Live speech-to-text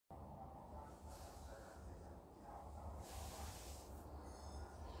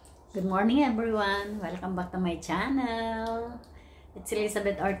Good morning everyone! Welcome back to my channel. It's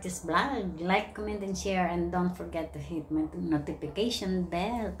Elizabeth Ortiz Vlog. Like, comment, and share, and don't forget to hit my notification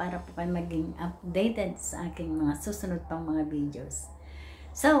bell para po kayo maging updated sa aking mga susunod pang mga videos.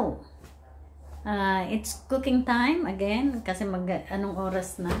 So, it's cooking time again kasi anong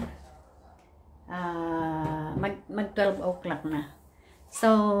oras na? Mag 12 o'clock na. So,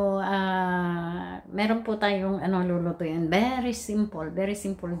 meron po tayong lulutuin. Very simple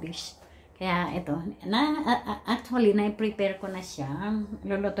dish. Kaya ito, actually, na-prepare ko na siya.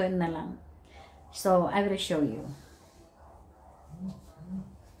 Lulutuin na lang. So, I will show you.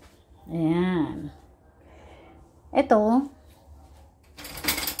 Ayan. Ito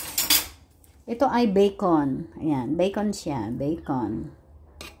ay bacon. Ayan, bacon siya. Bacon.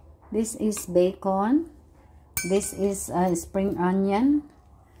 This is bacon. This is spring onion.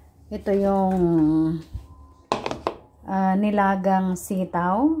 Ito yung nilagang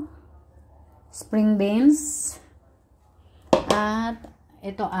sitaw, spring beans, at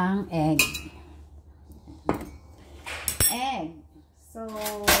ito ang egg. So,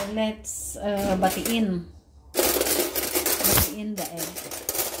 let's batiin the egg.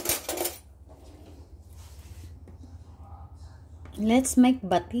 Let's make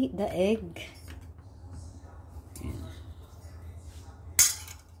the egg.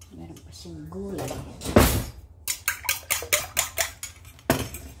 Meron pa siyang gulay.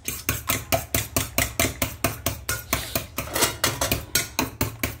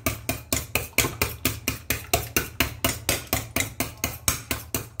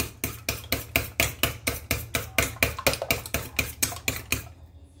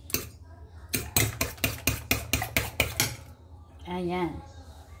 Ayan.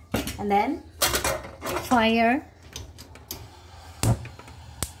 And then, fire.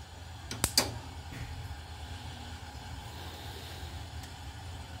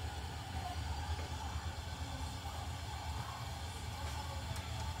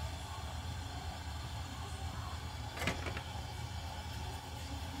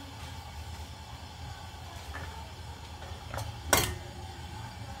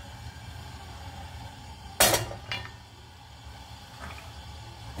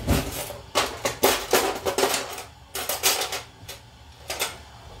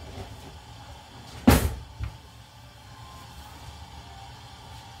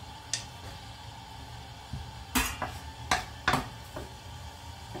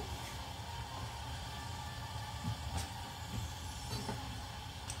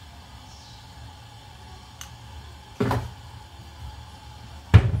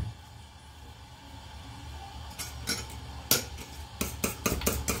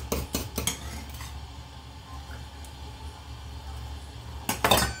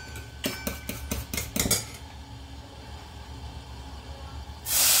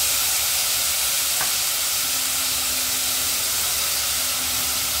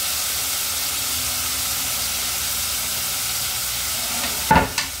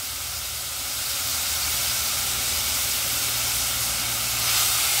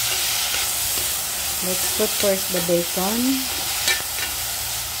 Let's put first the bacon.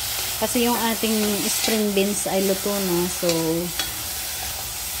 Kasi yung ating spring beans ay luto na. So,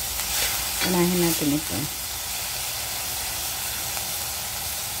 unahin natin ito.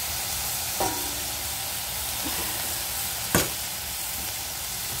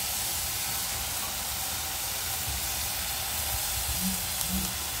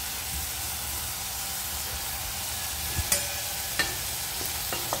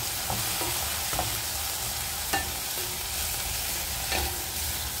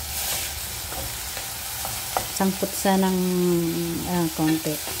 Sangkot sa ng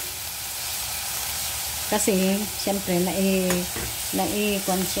konti. Kasi, syempre,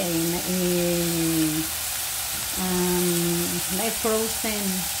 nai-con siya nai-frozen.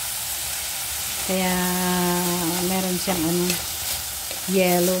 Kaya, meron siyang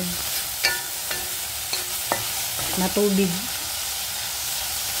yellow na tubig.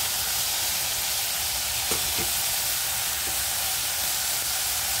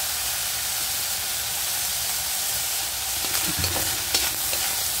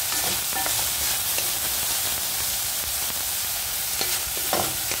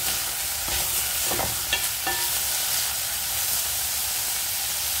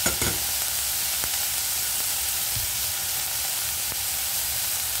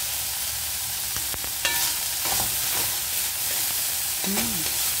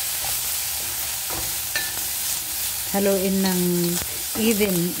 Haluin ng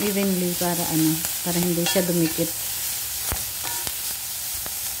evenly para hindi siya dumikit.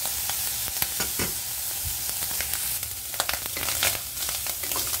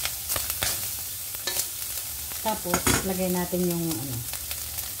 Tapos, lagay natin yung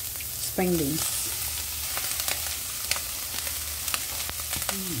spring beans.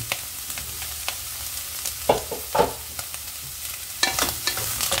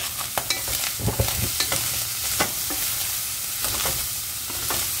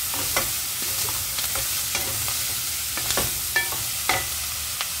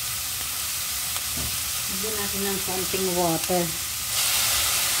 Lagyan natin ng konting water.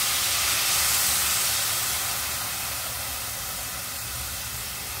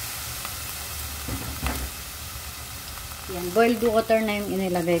 Yan, boiled water na yung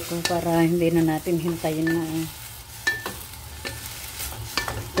inilagay ko para hindi na natin hintayin na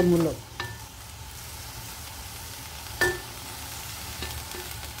tumulo.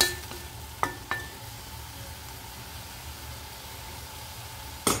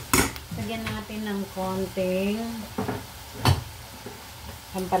 Lagyan natin ng konting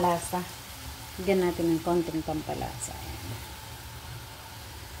pampalasa. Lagyan natin ng konting pampalasa.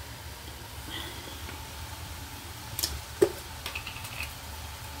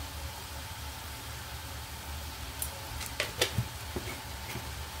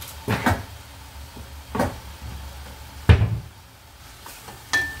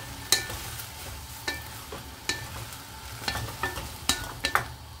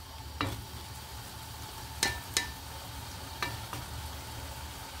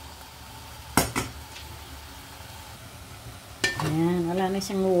 Ayan, wala na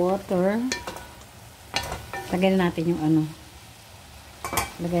siyang water. Lagyan natin yung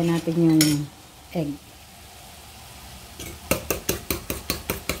lagyan natin yung egg.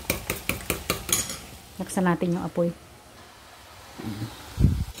 Laksan natin yung apoy.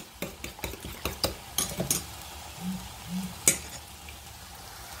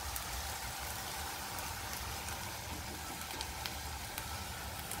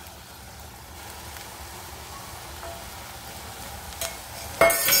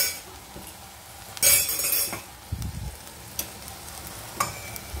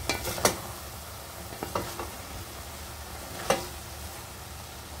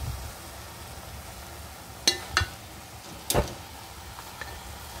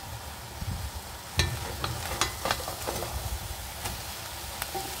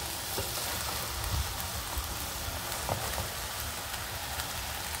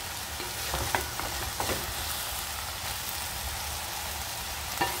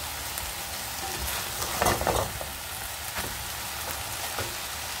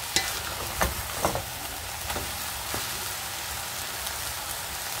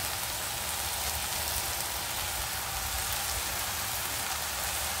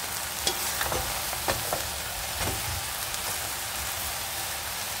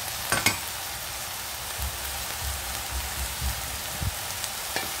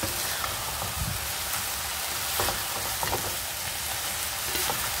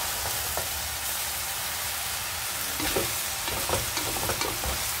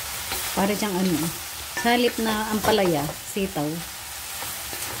 Para siyang sa halip na ampalaya, sitaw.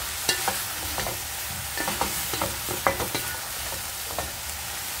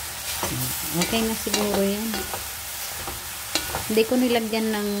 Okay na siguro yan. Hindi ko nilagyan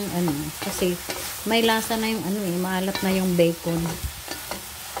ng kasi may lasa na yung maalat na yung bacon.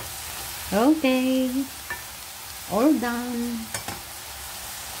 Okay. All done.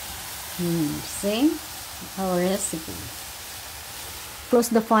 See? Our recipe.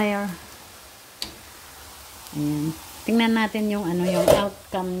 Close the fire. Ayan. Tingnan natin yung yung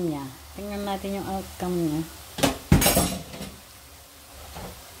outcome niya. Tingnan natin yung outcome niya.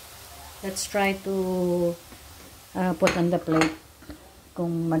 Let's try to put on the plate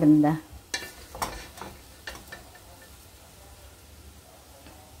kung maganda.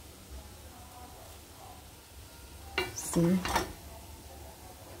 See?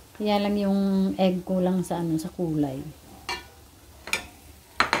 Kaya lang yung egg kulang sa sa kulay.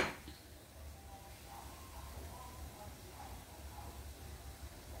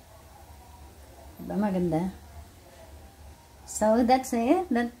 Diba maganda? So, that's it.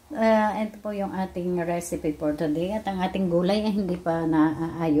 Ito po yung ating recipe for today. At ang ating gulay ay hindi pa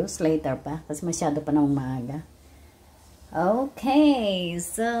naayos. Later pa. Kasi masyado pa na umaga. Okay.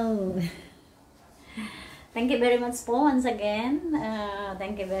 So, thank you very much po once again.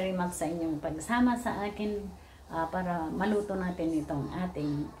 Thank you very much sa inyong pagsama sa akin para maluto natin itong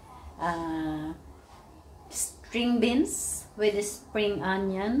ating string beans with spring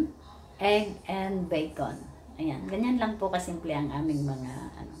onion, egg, and bacon. Ayan, ganyan lang po kasimple ang aming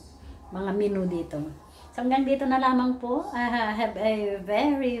mga menu dito. So hanggang dito na lamang po. Have a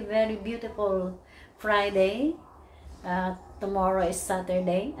very, very beautiful Friday. Tomorrow is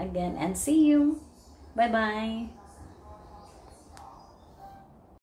Saturday again, and see you Bye-bye!